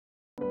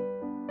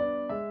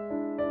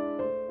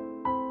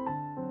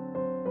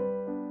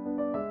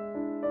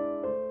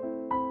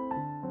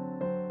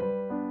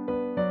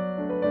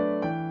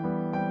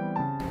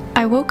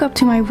I woke up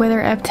to my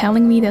weather app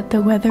telling me that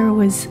the weather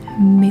was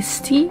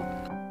misty.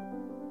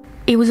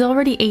 It was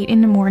already 8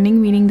 in the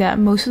morning, meaning that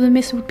most of the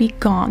mist would be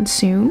gone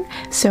soon,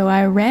 so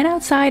I ran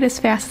outside as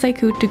fast as I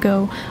could to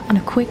go on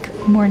a quick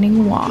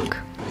morning walk.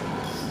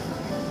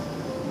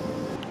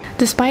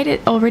 Despite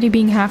it already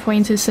being halfway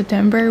into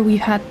September, we've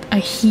had a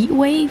heat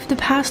wave the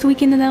past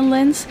week in the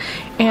Netherlands,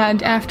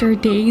 and after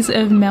days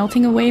of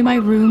melting away my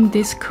room,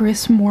 this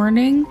crisp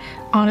morning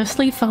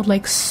honestly felt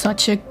like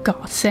such a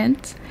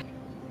godsend.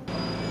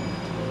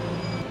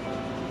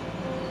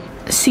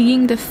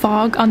 Seeing the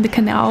fog on the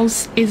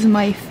canals is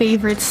my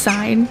favorite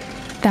sign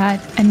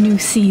that a new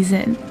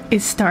season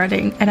is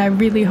starting, and I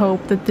really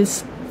hope that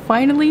this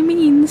finally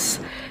means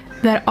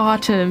that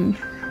autumn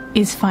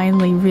is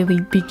finally really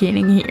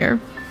beginning here.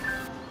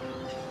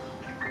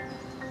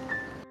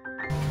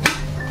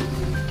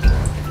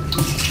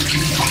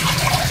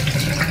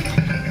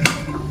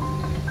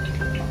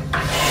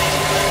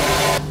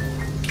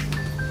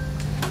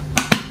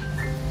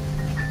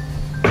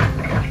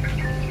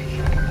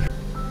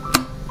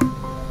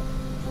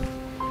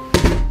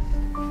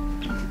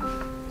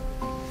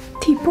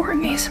 Tea pouring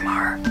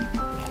ASMR.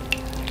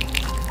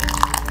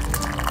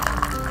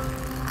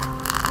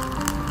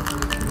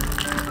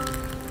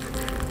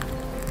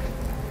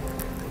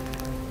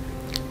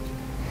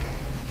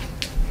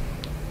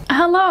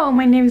 Hello,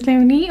 my name is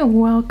Leonie.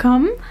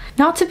 Welcome.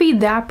 Not to be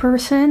that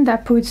person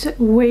that puts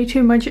way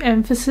too much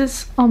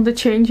emphasis on the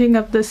changing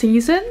of the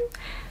season,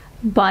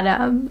 but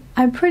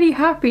I'm pretty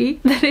happy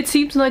that it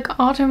seems like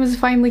autumn is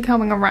finally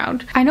coming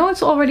around. I know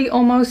it's already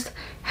almost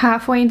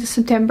halfway into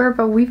September,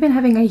 but we've been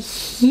having a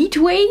heat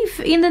wave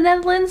in the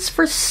Netherlands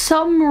for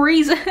some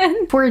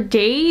reason. For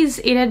days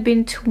it had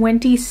been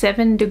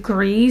 27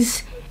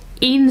 degrees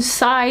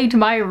inside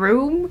my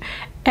room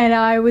and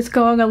I was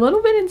going a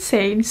little bit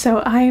insane, so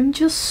I am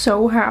just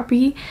so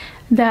happy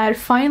that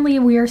finally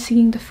we are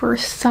seeing the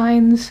first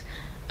signs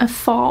of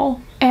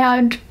fall,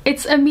 and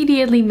it's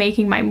immediately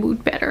making my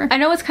mood better. I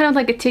know it's kind of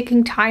like a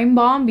ticking time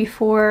bomb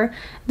before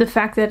the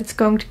fact that it's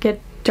going to get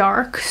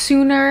dark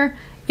sooner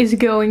is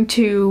going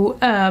to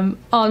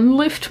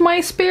unlift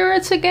my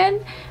spirits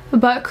again,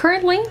 but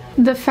currently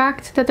the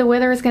fact that the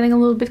weather is getting a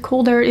little bit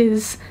colder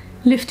is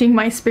lifting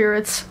my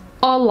spirits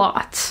a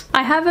lot.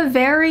 I have a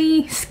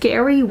very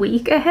scary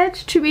week ahead,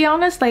 to be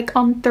honest. Like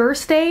on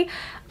Thursday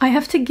I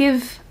have to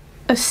give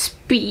a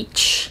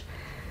speech.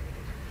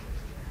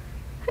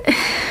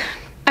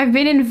 I've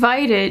been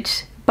invited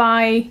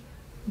by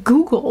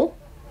Google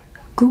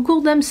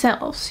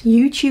themselves,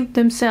 YouTube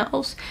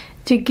themselves,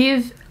 to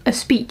give a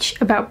speech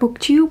about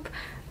BookTube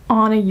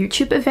on a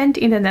YouTube event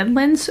in the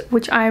Netherlands,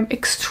 which I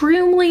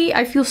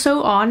feel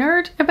so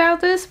honored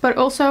about this, but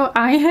also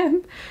I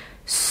am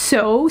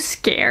so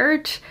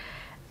scared.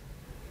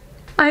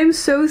 I'm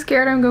so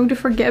scared I'm going to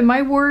forget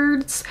my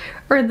words,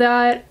 or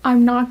that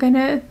I'm not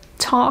gonna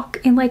talk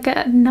in like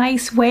a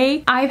nice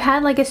way. I've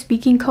had like a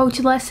speaking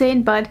coach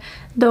lesson, but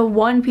the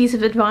one piece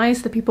of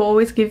advice that people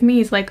always give me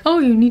is like, oh,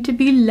 you need to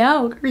be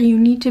loud, or you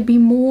need to be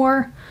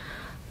more,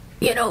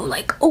 you know,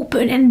 like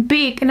open and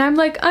big. And I'm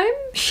like, I'm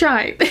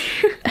shy.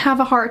 Have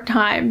a hard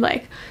time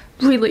like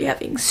really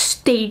having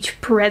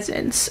stage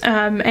presence,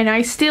 and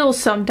I still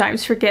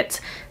sometimes forget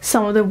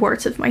some of the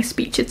words of my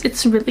speech.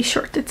 It's really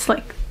short. It's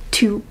like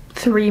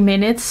 2-3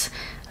 minutes,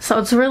 so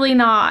it's really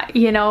not,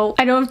 you know,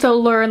 I don't have to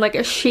learn like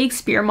a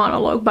Shakespeare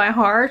monologue by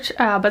heart,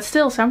 but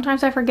still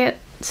sometimes I forget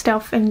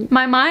stuff and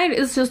my mind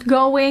is just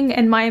going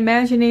and my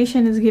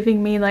imagination is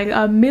giving me like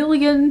a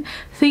million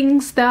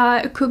things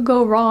that could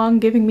go wrong,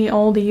 giving me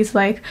all these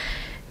like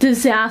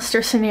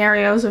disaster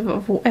scenarios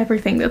of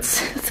everything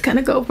that's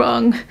gonna go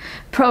wrong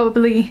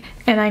probably,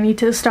 and I need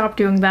to stop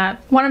doing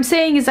that. What I'm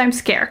saying is I'm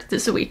scared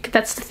this week.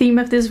 That's the theme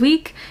of this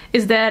week,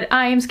 is that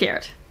I am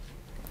scared.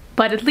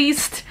 But at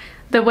least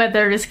the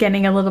weather is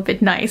getting a little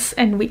bit nice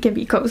and we can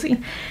be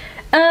cozy.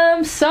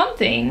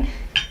 Something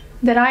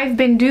that I've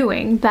been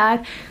doing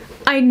that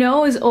I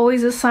know is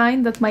always a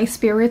sign that my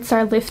spirits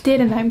are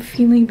lifted and I'm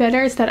feeling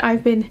better is that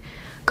I've been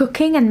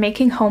cooking and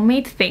making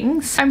homemade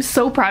things. I'm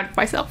so proud of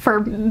myself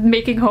for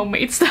making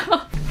homemade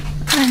stuff.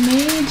 I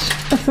made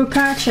a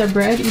focaccia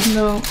bread, even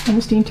though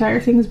almost the entire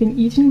thing has been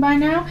eaten by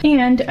now.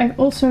 And I've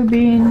also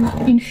been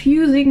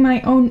infusing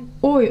my own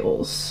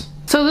oils.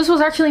 So this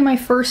was actually my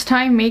first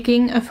time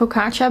making a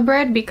focaccia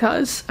bread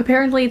because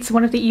apparently it's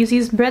one of the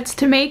easiest breads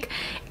to make,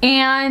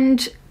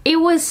 and it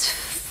was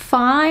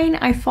fine.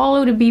 I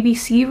followed a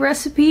BBC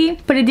recipe,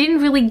 but it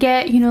didn't really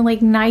get, you know,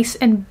 like nice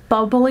and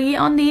bubbly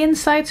on the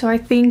inside, so I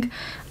think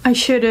I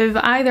should have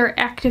either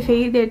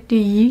activated the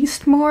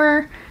yeast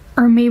more,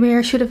 or maybe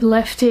I should have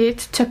left it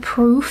to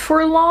proof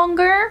for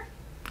longer.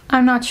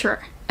 I'm not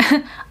sure.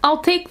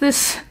 I'll take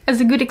this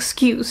as a good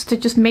excuse to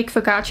just make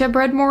focaccia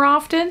bread more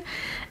often.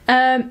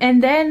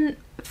 And then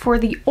for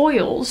the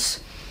oils,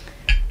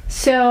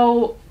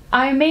 so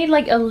I made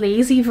like a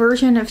lazy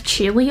version of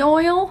chili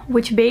oil,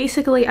 which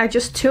basically I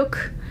just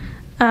took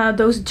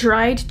those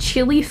dried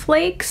chili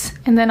flakes,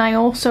 and then I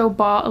also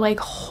bought like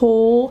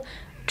whole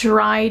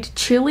dried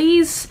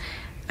chilies,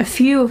 a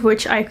few of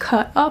which I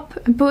cut up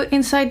and put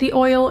inside the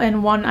oil,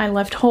 and one I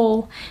left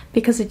whole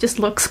because it just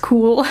looks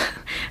cool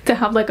to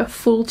have like a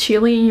full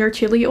chili in your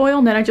chili oil,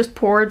 and then I just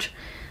poured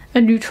a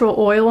neutral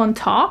oil on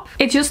top.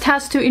 It just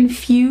has to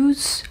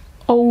infuse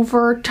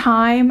over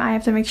time. I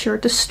have to make sure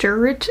to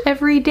stir it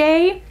every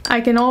day. I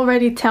can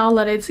already tell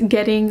that it's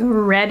getting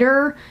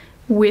redder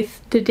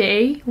with the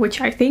day,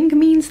 which I think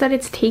means that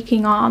it's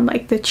taking on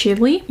like the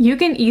chili. You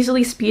can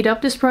easily speed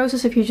up this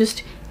process if you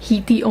just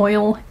heat the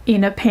oil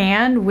in a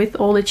pan with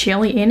all the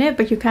chili in it,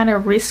 but you kind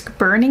of risk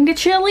burning the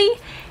chili.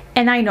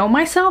 And I know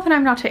myself and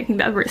I'm not taking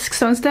that risk.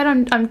 So instead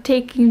I'm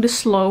taking the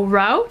slow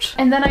route.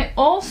 And then I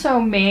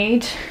also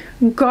made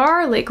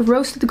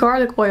roasted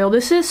garlic oil.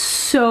 This is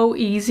so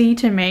easy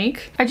to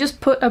make. I just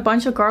put a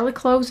bunch of garlic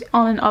cloves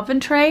on an oven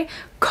tray,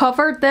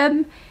 covered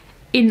them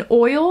in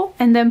oil,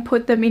 and then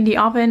put them in the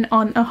oven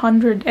on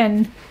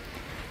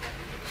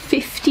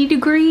 150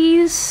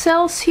 degrees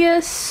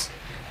Celsius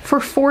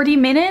for 40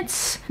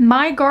 minutes.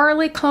 My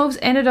garlic cloves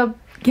ended up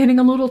getting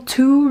a little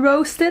too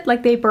roasted,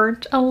 like they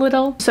burnt a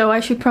little. So I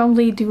should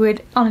probably do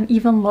it on an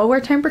even lower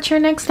temperature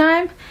next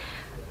time.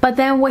 But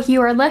then what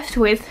you are left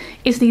with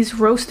is these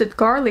roasted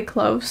garlic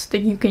cloves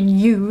that you can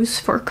use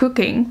for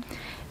cooking.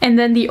 And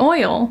then the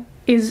oil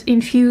is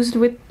infused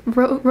with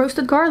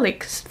roasted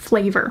garlic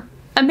flavor.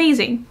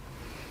 Amazing.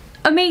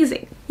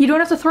 Amazing. You don't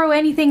have to throw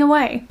anything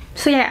away.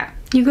 So yeah,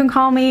 you can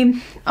call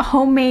me a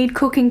homemade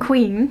cooking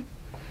queen.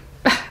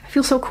 I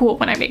feel so cool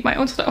when I make my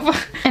own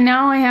stuff. And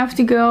now I have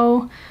to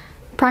go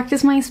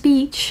practice my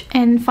speech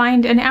and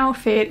find an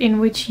outfit in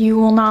which you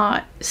will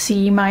not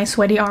see my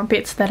sweaty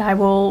armpits that I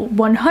will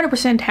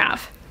 100%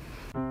 have.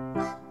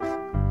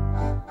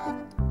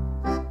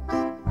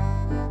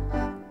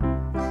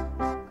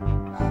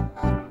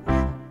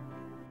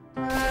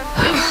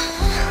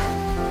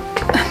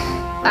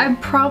 I'm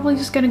probably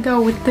just gonna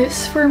go with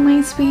this for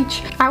my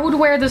speech. I would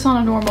wear this on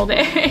a normal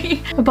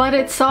day, but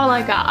it's all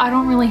I got. I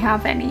don't really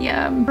have any,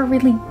 or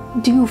really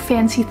do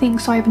fancy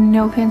things, so I have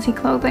no fancy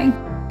clothing.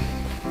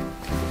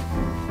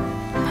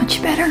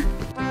 Much better.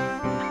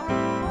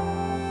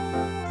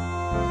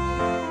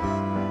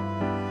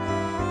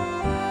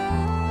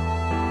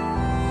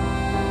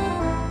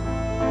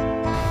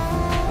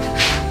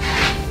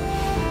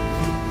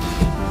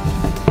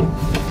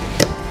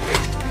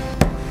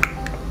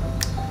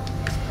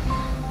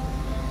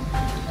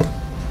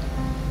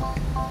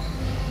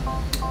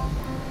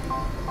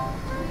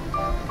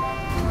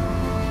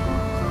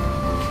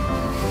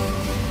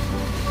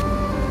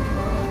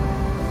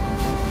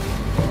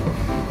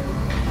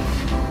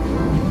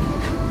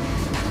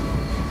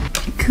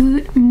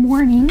 Good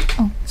morning.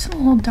 Oh, it's a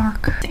little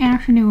dark. This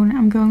afternoon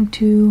I'm going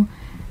to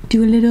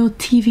do a little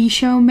TV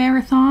show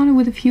marathon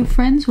with a few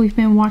friends. We've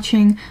been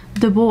watching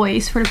The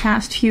Boys for the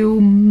past few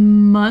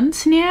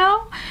months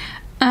now.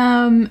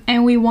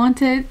 And we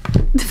wanted,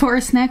 for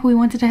a snack, we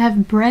wanted to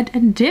have bread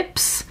and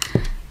dips.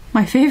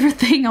 My favorite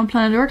thing on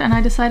planet Earth. And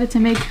I decided to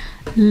make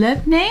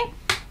lebne.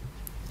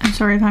 I'm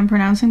sorry if I'm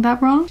pronouncing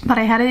that wrong. But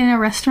I had it in a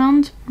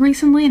restaurant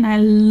recently and I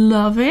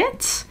love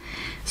it.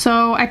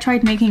 So I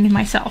tried making it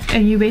myself,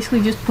 and you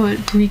basically just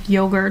put Greek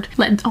yogurt,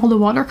 let all the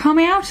water come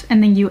out,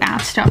 and then you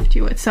add stuff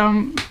to it. So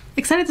I'm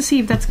excited to see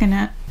if that's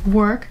gonna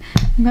work.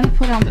 I'm gonna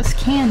put on this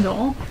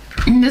candle.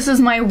 And this is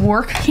my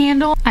work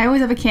candle. I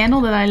always have a candle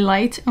that I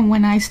light, and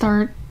when I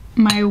start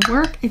my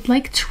work, it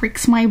like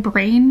tricks my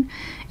brain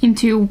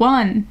into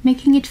one,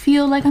 making it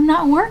feel like I'm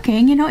not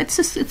working, you know, it's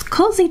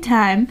cozy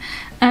time.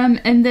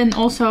 And then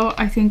also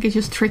I think it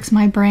just tricks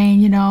my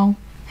brain, you know,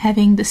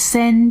 having the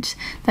scent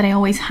that I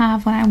always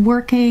have when I'm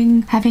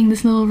working, having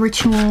this little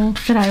ritual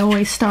that I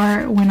always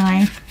start when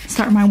I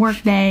start my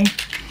work day.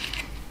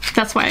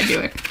 That's why I do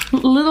it. A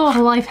little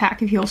life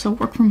hack if you also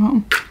work from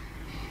home.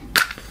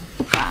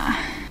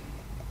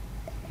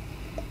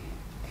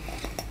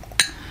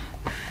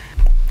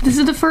 This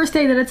is the first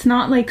day that it's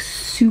not like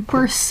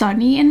super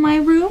sunny in my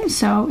room,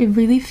 so it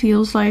really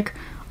feels like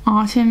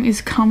autumn is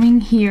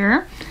coming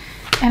here.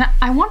 And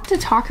I wanted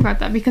to talk about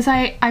that because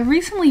I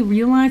recently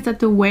realized that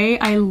the way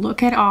I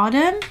look at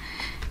autumn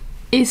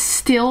is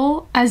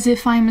still as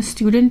if I'm a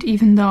student,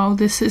 even though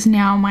this is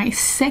now my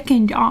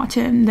second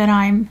autumn that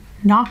I'm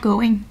not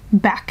going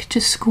back to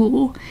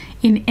school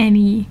in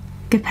any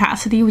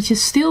capacity, which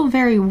is still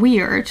very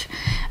weird.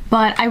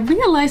 But I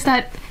realized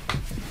that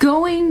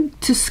going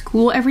to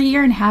school every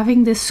year and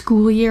having this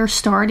school year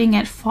starting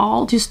at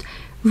fall just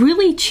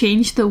really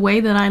changed the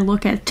way that I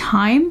look at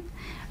time.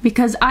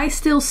 Because I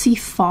still see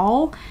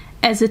fall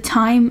as a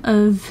time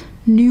of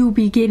new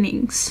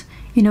beginnings.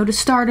 You know, the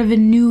start of a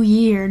new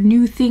year,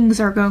 new things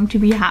are going to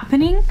be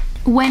happening.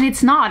 When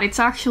it's not, it's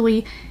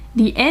actually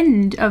the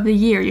end of the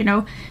year, you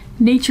know.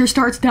 Nature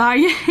starts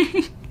dying,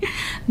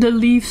 the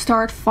leaves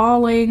start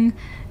falling,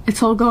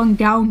 it's all going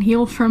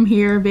downhill from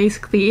here,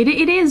 basically.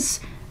 It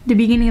is the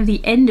beginning of the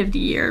end of the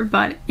year,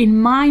 but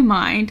in my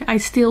mind, I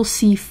still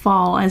see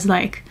fall as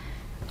like,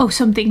 oh,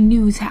 something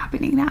new is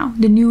happening now.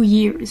 The new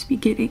year is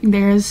beginning.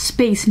 There's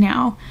space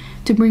now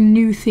to bring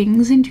new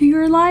things into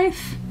your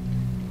life.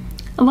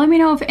 Let me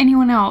know if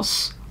anyone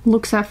else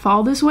looks at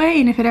fall this way,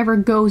 and if it ever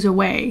goes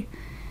away,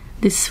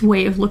 this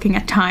way of looking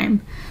at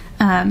time,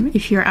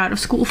 if you're out of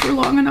school for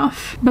long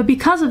enough. But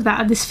because of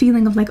that, this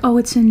feeling of like, oh,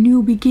 it's a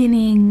new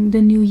beginning,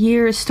 the new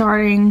year is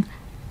starting,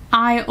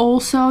 I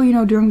also, you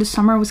know, during the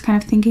summer was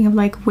kind of thinking of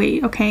like,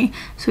 wait, okay,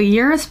 so a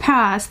year has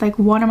passed, like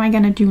what am I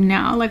gonna do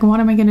now? Like what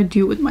am I gonna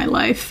do with my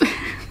life?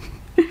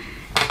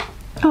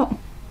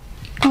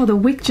 Oh, the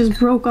wick just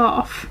broke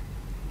off.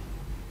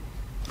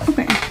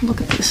 Okay, look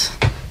at this.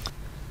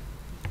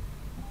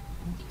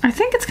 I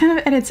think it's kind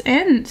of at its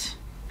end.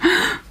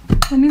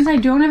 That means I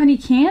don't have any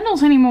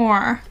candles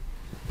anymore.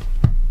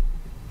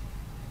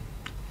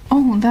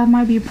 Oh, that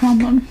might be a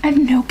problem. I have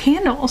no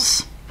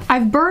candles.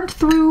 I've burned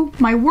through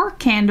my work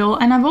candle,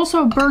 and I've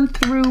also burned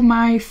through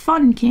my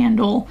fun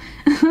candle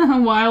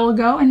a while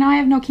ago, and now I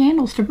have no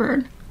candles to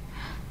burn.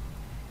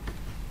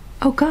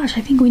 Oh gosh,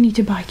 I think we need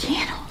to buy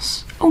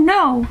candles. Oh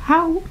no,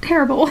 how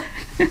terrible.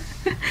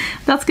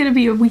 That's gonna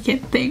be a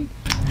weekend thing.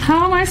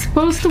 How am I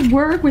supposed to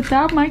work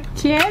without my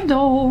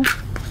candle?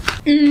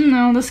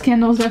 No, this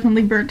candle is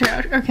definitely burnt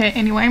out. Okay,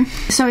 anyway.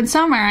 So in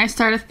summer, I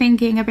started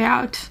thinking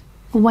about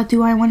what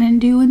do I want to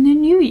do in the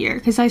new year?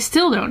 Because I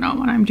still don't know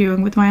what I'm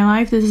doing with my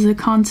life. This is a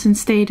constant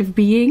state of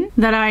being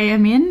that I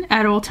am in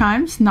at all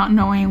times, not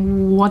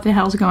knowing what the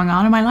hell's going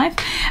on in my life.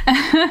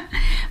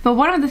 But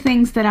one of the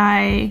things that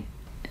I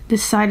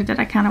decided that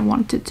I kind of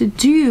wanted to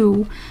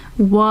do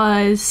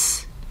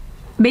was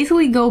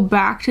basically go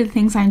back to the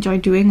things I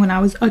enjoyed doing when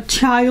I was a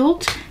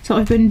child. So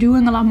I've been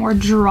doing a lot more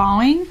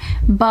drawing,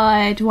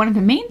 but one of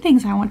the main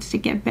things I wanted to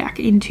get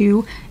back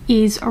into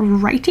is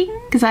writing,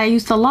 because I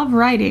used to love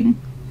writing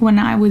when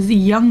I was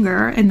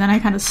younger, and then I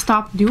kind of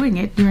stopped doing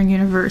it during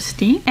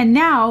university. And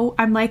now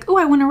I'm like, oh,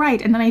 I want to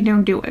write, and then I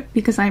don't do it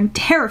because I'm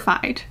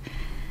terrified.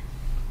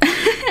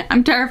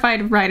 I'm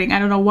terrified of writing. I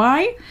don't know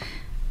why.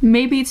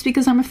 Maybe it's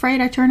because I'm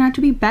afraid I turn out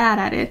to be bad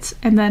at it,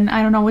 and then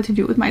I don't know what to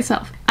do with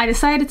myself. I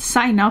decided to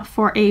sign up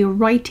for a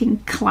writing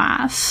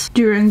class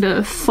during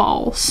the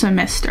fall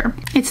semester.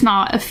 It's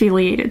not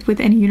affiliated with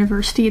any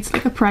university, it's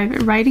like a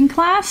private writing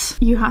class.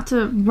 You have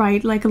to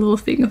write like a little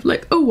thing of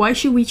like, oh, why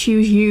should we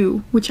choose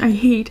you? Which I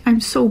hate,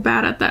 I'm so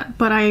bad at that.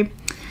 But I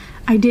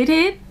did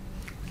it.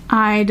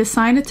 I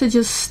decided to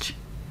just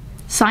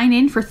sign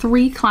in for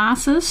 3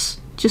 classes.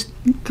 Just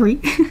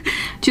 3,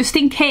 just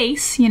in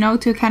case, you know,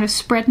 to kind of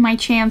spread my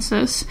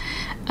chances.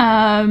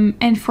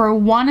 And for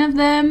one of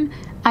them,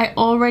 I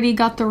already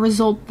got the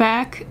result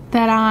back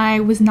that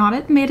I was not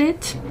admitted,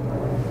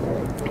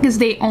 because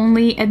they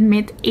only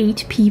admit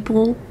 8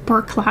 people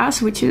per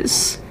class, which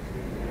is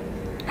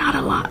not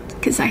a lot,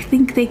 because I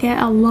think they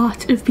get a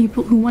lot of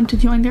people who want to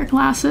join their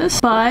classes.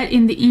 But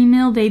in the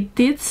email, they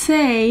did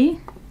say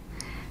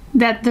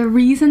that the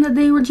reason that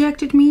they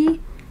rejected me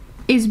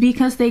is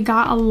because they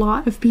got a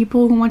lot of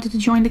people who wanted to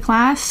join the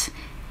class,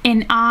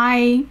 and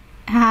I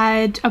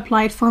had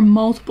applied for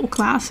multiple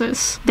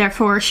classes,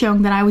 therefore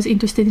showing that I was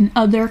interested in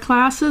other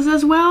classes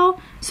as well.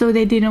 So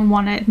they didn't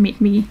want to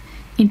admit me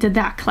into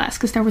that class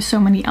because there were so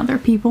many other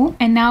people.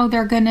 And now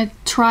they're gonna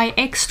try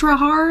extra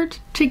hard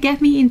to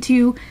get me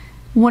into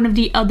one of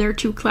the other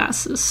 2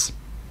 classes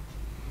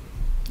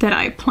that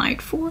I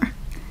applied for.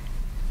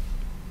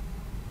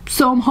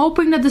 So I'm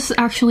hoping that this is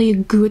actually a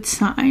good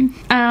sign.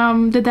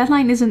 The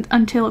deadline isn't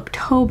until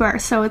October,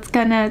 so it's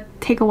gonna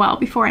take a while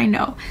before I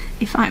know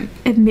if I'm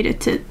admitted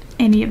to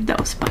any of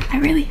those, but I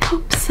really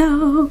hope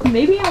so.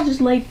 Maybe I'll just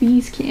light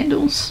these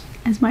candles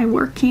as my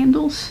work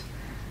candles.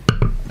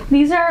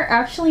 These are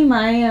actually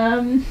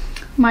my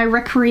my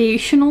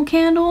recreational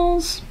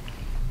candles.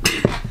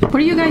 What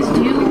do you guys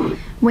do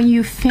when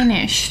you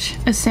finished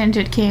a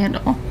scented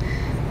candle?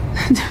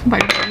 By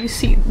the way, you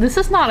see, this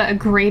is not a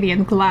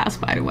gradient glass,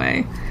 by the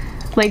way.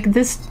 Like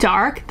this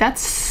dark,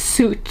 that's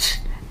soot.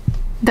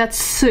 That's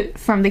soot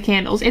from the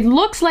candles. It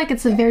looks like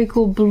it's a very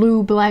cool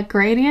blue-black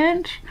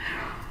gradient,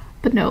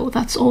 but no,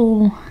 that's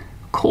all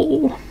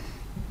coal.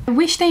 I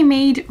wish they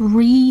made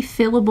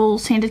refillable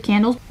scented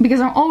candles, because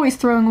I'm always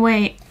throwing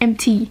away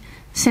empty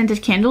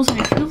scented candles and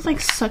it feels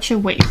like such a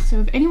waste. So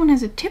if anyone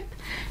has a tip,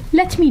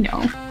 let me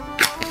know.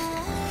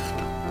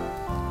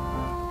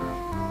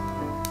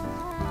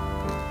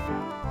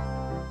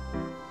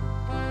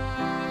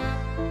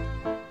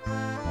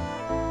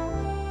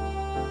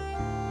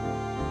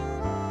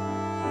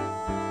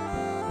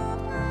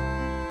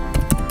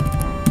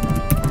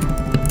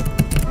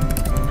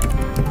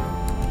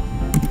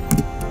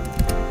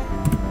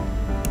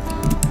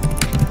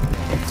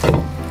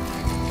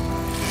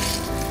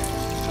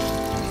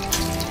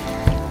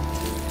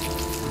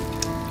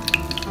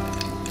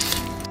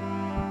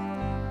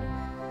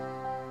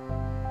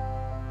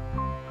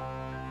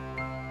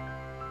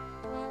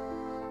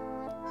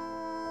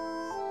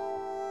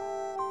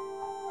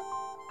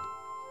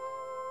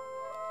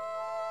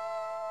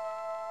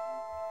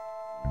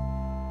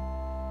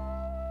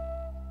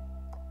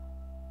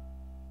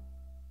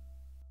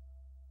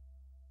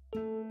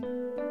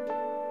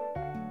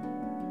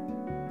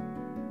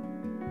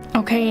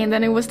 Okay, and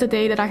then it was the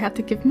day that I had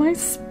to give my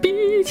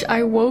speech.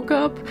 I woke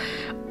up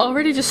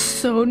already just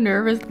so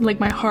nervous, like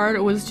my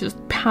heart was just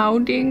pounding.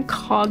 pounding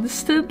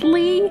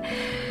constantly.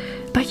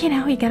 But you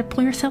know, you gotta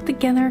pull yourself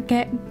together,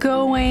 get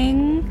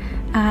going.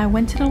 I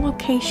went to the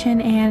location,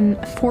 and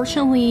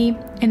fortunately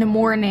in the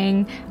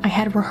morning I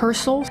had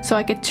rehearsal so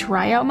I could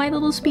try out my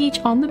little speech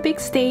on the big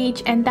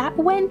stage, and that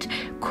went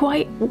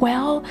quite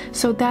well.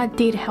 So that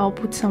did help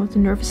with some of the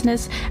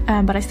nervousness,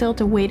 but I still had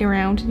to wait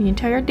around the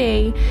entire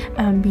day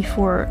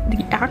before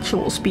the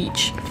actual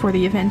speech for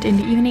the event in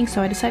the evening.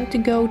 So I decided to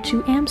go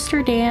to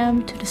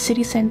Amsterdam, to the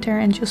city center,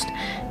 and just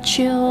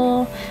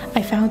chill.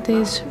 I found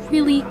this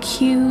really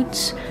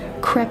cute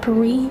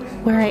creperie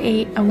where I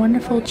ate a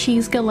wonderful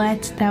cheese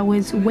galette that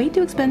was way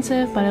too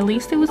expensive, but at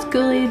least it was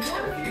good.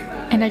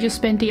 And I just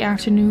spent the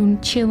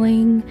afternoon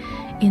chilling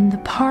in the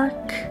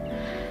park.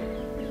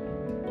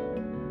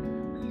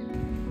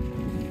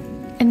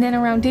 And then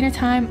around dinner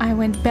time I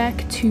went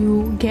back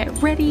to get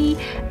ready,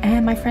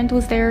 and my friend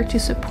was there to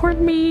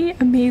support me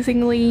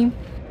amazingly.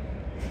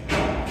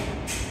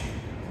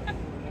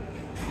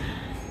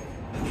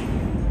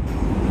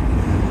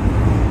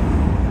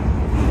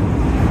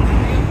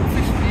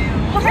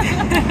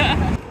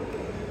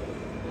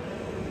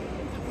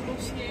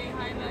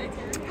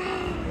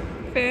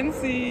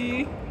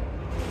 Fancy.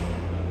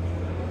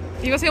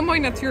 Die was heel mooi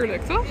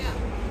natuurlijk, toch? Ja.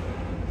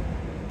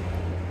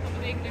 Dat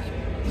betekent dat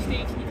je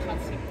steeds niet gaat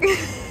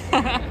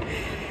zien.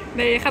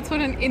 Nee, je gaat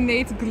gewoon een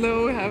innate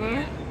glow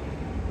hebben.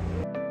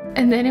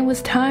 And then it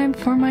was time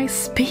for my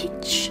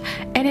speech,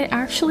 and it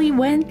actually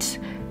went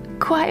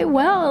quite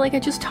well. Like, I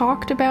just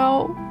talked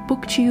about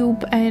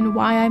BookTube and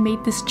why I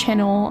made this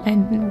channel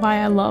and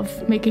why I love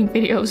making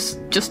videos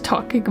just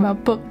talking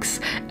about books.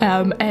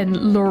 And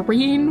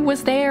Lorraine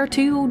was there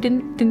too.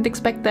 Didn't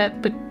expect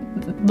that, but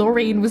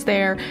Lorraine was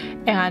there,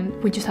 and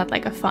we just had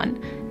like a fun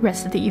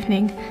rest of the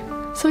evening.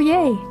 So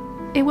yay,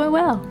 it went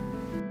well.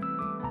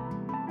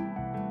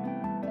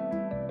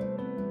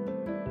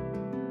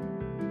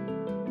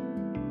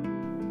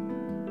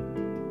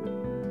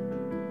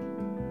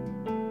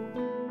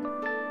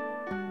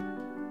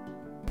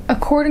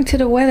 According to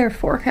the weather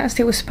forecast,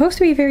 it was supposed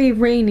to be very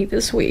rainy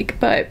this week,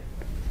 but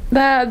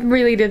that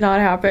really did not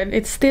happen.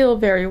 It's still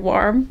very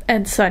warm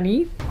and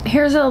sunny.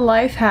 Here's a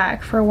life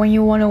hack for when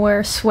you want to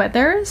wear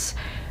sweaters,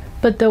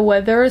 but the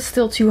weather is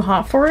still too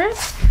hot for it.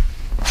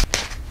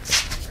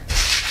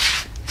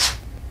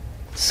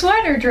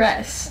 Sweater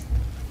dress.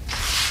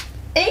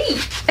 Hey!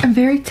 I'm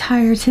very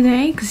tired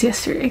today because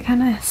yesterday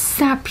kind of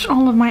sapped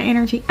all of my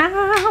energy.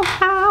 Ow,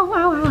 ow,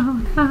 ow,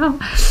 ow, ow.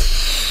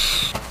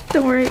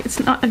 Don't worry, it's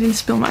not, I didn't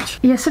spill much.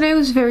 Yesterday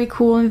was very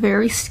cool and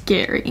very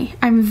scary.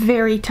 I'm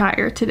very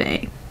tired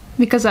today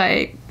because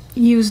I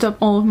used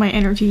up all of my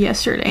energy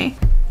yesterday.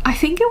 I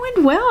think it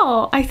went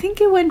well. I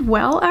think it went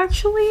well,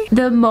 actually.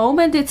 The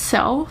moment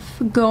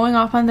itself, going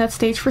off on that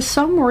stage, for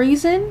some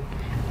reason,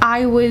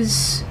 I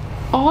was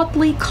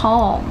oddly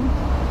calm.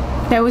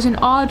 There was an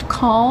odd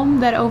calm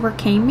that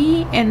overcame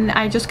me, and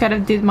I just kind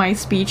of did my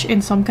speech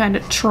in some kind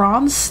of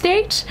trance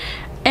state.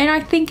 And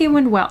I think it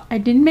went well. I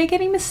didn't make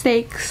any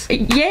mistakes.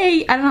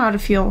 Yay! I don't know how to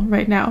feel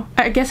right now.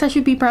 I guess I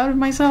should be proud of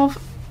myself.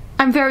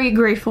 I'm very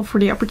grateful for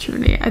the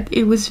opportunity.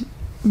 It was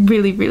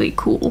really, really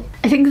cool.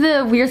 I think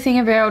the weird thing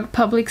about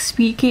public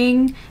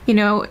speaking, you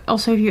know,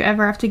 also if you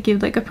ever have to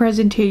give like a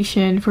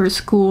presentation for a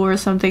school or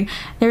something,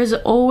 there's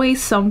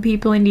always some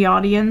people in the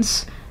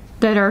audience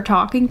that are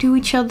talking to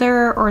each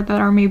other or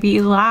that are maybe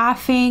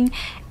laughing.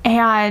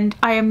 And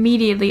I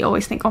immediately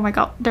always think, oh my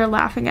god, they're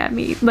laughing at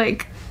me.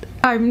 Like,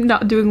 I'm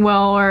not doing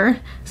well,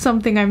 or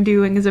something I'm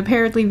doing is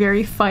apparently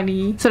very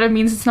funny, so that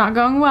means it's not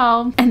going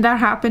well. And that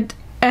happened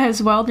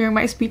as well during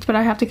my speech, but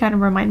I have to kind of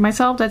remind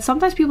myself that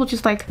sometimes people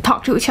just like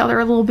talk to each other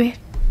a little bit,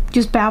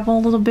 just babble a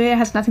little bit. It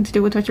has nothing to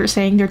do with what you're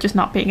saying, they're just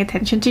not paying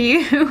attention to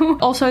you.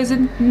 Also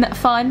isn't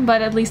fun,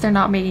 but at least they're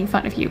not making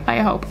fun of you,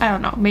 I hope. I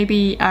don't know,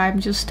 maybe I'm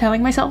just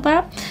telling myself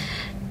that.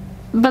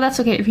 But that's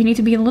okay. If you need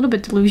to be a little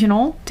bit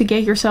delusional to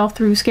get yourself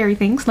through scary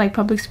things like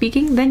public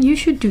speaking, then you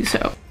should do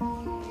so.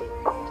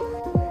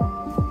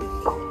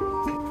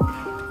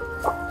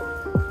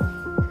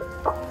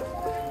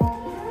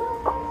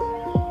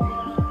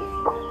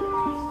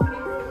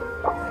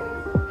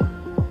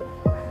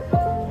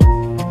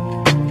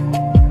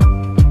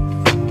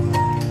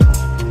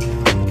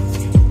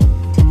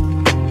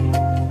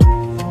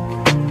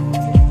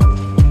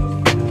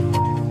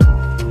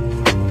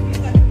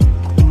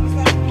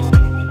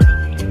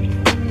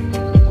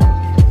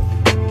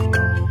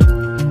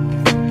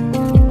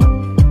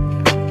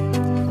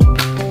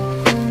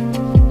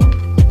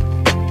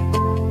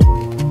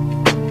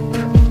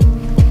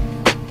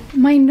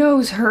 My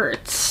nose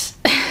hurts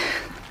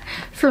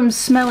from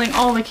smelling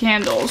all the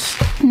candles.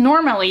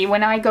 Normally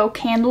when I go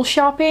candle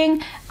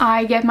shopping,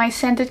 I get my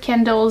scented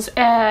candles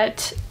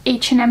at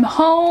H&M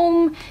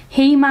Home,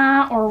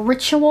 Hema, or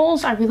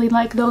Rituals. I really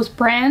like those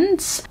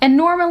brands. And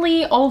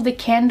normally all of the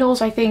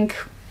candles, I think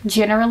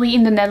generally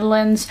in the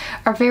Netherlands,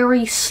 are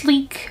very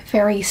sleek,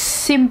 very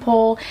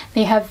simple.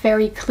 They have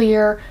very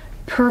clear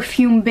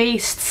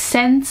perfume-based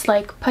scents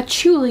like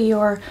patchouli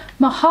or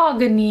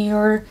mahogany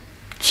or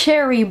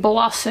cherry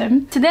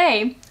blossom.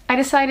 Today I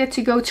decided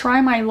to go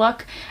try my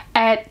luck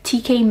at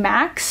TK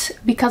Maxx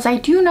because I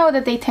do know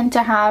that they tend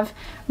to have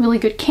really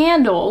good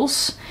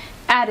candles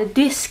at a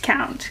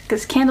discount,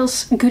 because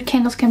good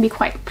candles can be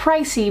quite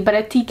pricey. But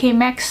at TK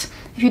Maxx,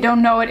 if you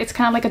don't know it, it's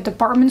kind of like a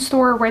department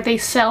store where they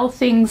sell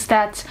things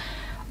that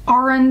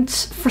aren't,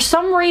 for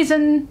some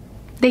reason,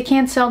 they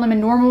can't sell them in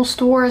normal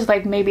stores.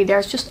 Like maybe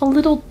there's just a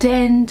little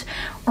dent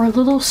or a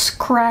little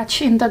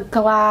scratch in the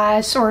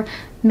glass, or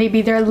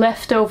maybe they're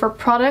leftover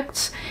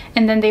products,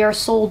 and then they are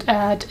sold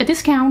at a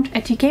discount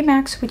at TK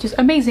Maxx, which is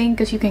amazing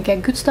because you can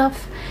get good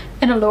stuff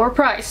at a lower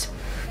price.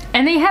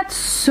 And they had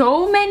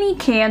so many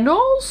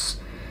candles.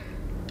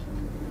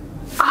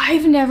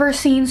 I've never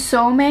seen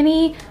so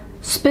many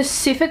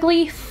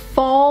specifically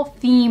fall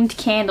themed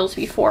candles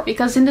before,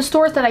 because in the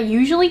stores that I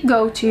usually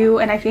go to,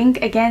 and I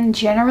think again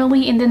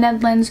generally in the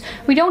Netherlands,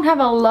 we don't have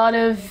a lot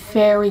of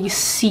very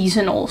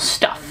seasonal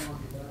stuff.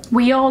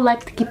 We all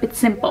like to keep it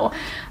simple.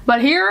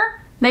 But here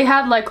they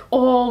had like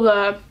all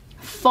the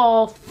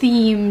fall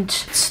themed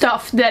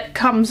stuff that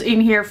comes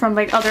in here from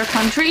like other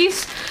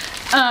countries.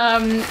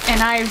 And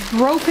I've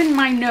broken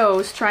my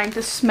nose trying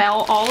to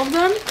smell all of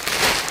them.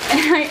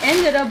 And I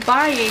ended up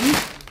buying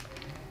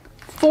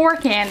 4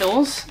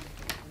 candles.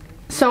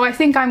 So I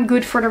think I'm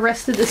good for the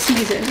rest of the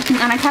season.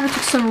 And I kind of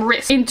took some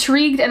risks.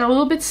 Intrigued and a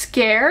little bit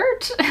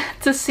scared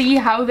to see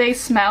how they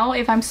smell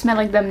if I'm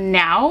smelling them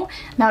now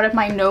that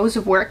my nose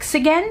works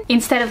again,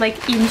 instead of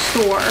like in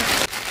store.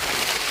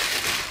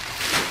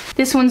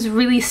 This one's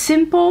really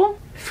simple,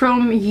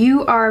 from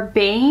You Are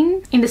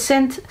Bane, in the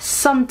scent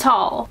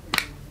Santal.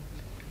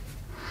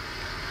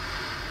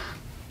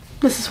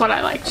 This is what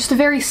I like, just a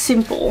very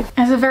simple. It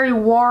has a very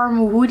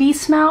warm, woody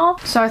smell.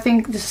 So I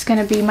think this is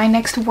gonna be my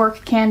next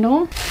work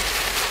candle.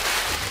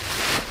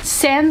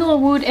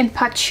 Sandalwood and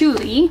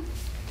Patchouli.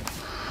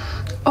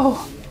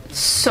 Oh,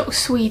 so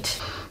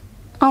sweet.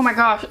 Oh my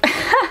gosh.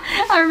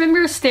 I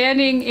remember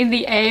standing in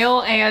the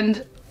aisle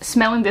and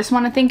smelling this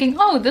one and thinking,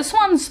 oh, this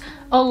one's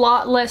a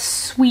lot less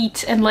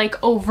sweet and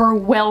like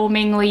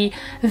overwhelmingly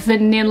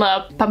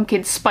vanilla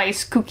pumpkin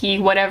spice cookie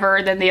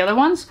whatever than the other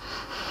ones.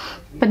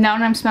 But now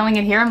that I'm smelling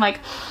it here, I'm like,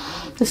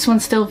 this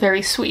one's still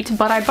very sweet.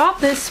 But I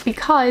bought this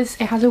because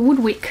it has a wood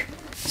wick.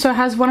 So it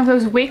has one of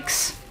those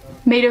wicks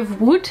made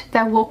of wood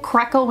that will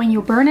crackle when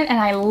you burn it, and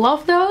I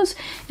love those.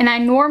 And I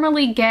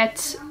normally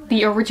get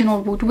the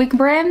original wood wick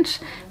brand,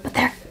 but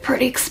they're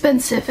pretty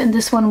expensive, and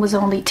this one was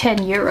only 10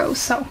 euros.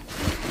 So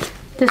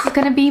this is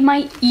gonna be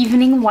my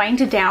evening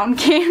wind down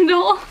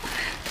candle.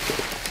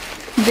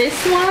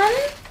 This one,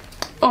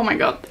 oh my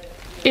god.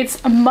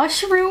 It's a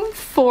mushroom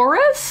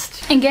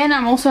forest. Again,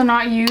 I'm also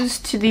not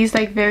used to these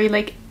like very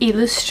like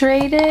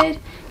illustrated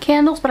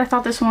candles, but I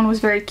thought this one was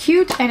very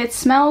cute, and it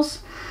smells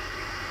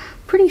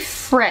pretty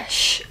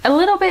fresh. A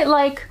little bit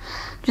like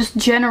just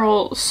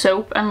general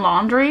soap and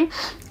laundry.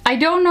 I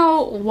don't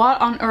know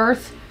what on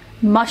earth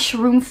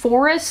mushroom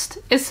forest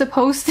is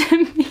supposed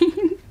to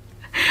mean.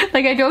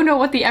 Like, I don't know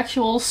what the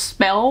actual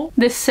smell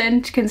this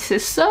scent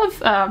consists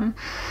of.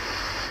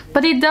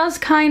 But it does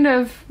kind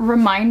of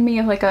remind me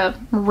of like a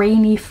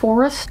rainy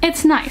forest.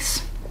 It's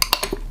nice.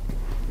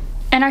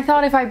 And I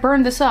thought if I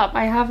burn this up,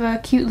 I have a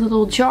cute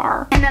little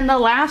jar. And then the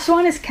last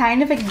one is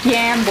kind of a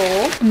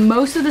gamble.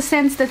 Most of the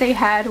scents that they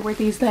had were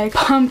these like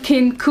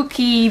pumpkin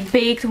cookie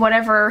baked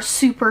whatever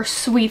super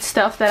sweet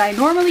stuff that I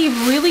normally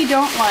really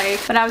don't like.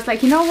 But I was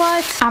like, you know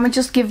what? I'm gonna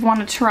just give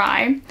one a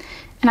try.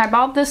 And I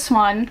bought this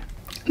one,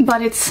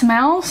 but it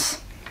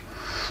smells,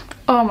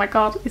 oh my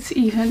god, it's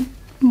even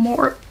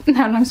more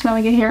now that I'm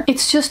smelling it here.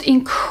 It's just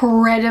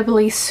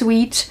incredibly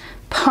sweet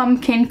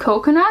pumpkin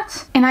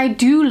coconut, and I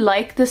do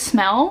like the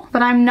smell,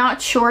 but I'm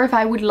not sure if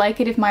I would like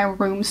it if my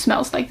room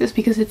smells like this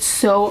because it's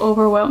so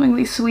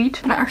overwhelmingly sweet.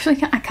 But I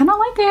kind of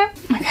like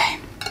it. Okay.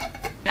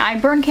 I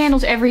burn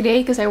candles every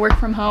day because I work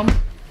from home,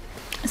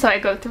 so I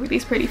go through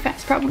these pretty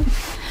fast probably.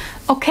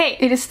 Okay,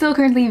 it is still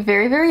currently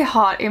very, very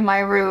hot in my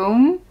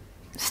room.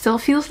 Still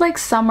feels like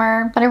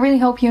summer, but I really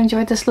hope you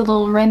enjoyed this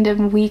little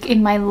random week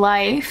in my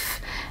life.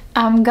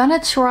 I'm gonna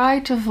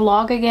try to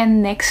vlog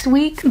again next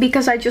week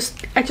because I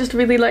just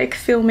really like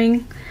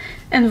filming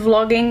and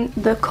vlogging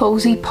the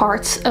cozy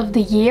parts of the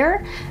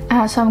year.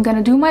 So I'm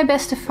gonna do my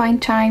best to find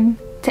time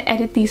to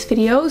edit these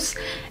videos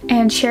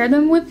and share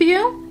them with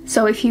you.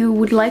 So if you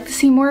would like to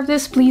see more of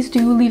this, please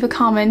do leave a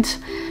comment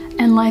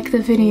and like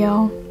the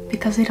video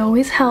because it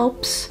always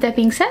helps. That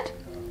being said,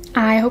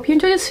 I hope you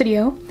enjoyed this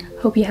video.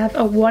 Hope you have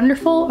a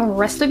wonderful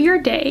rest of your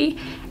day,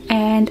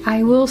 and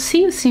I will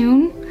see you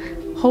soon.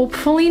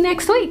 Hopefully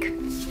next week.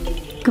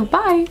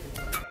 Goodbye.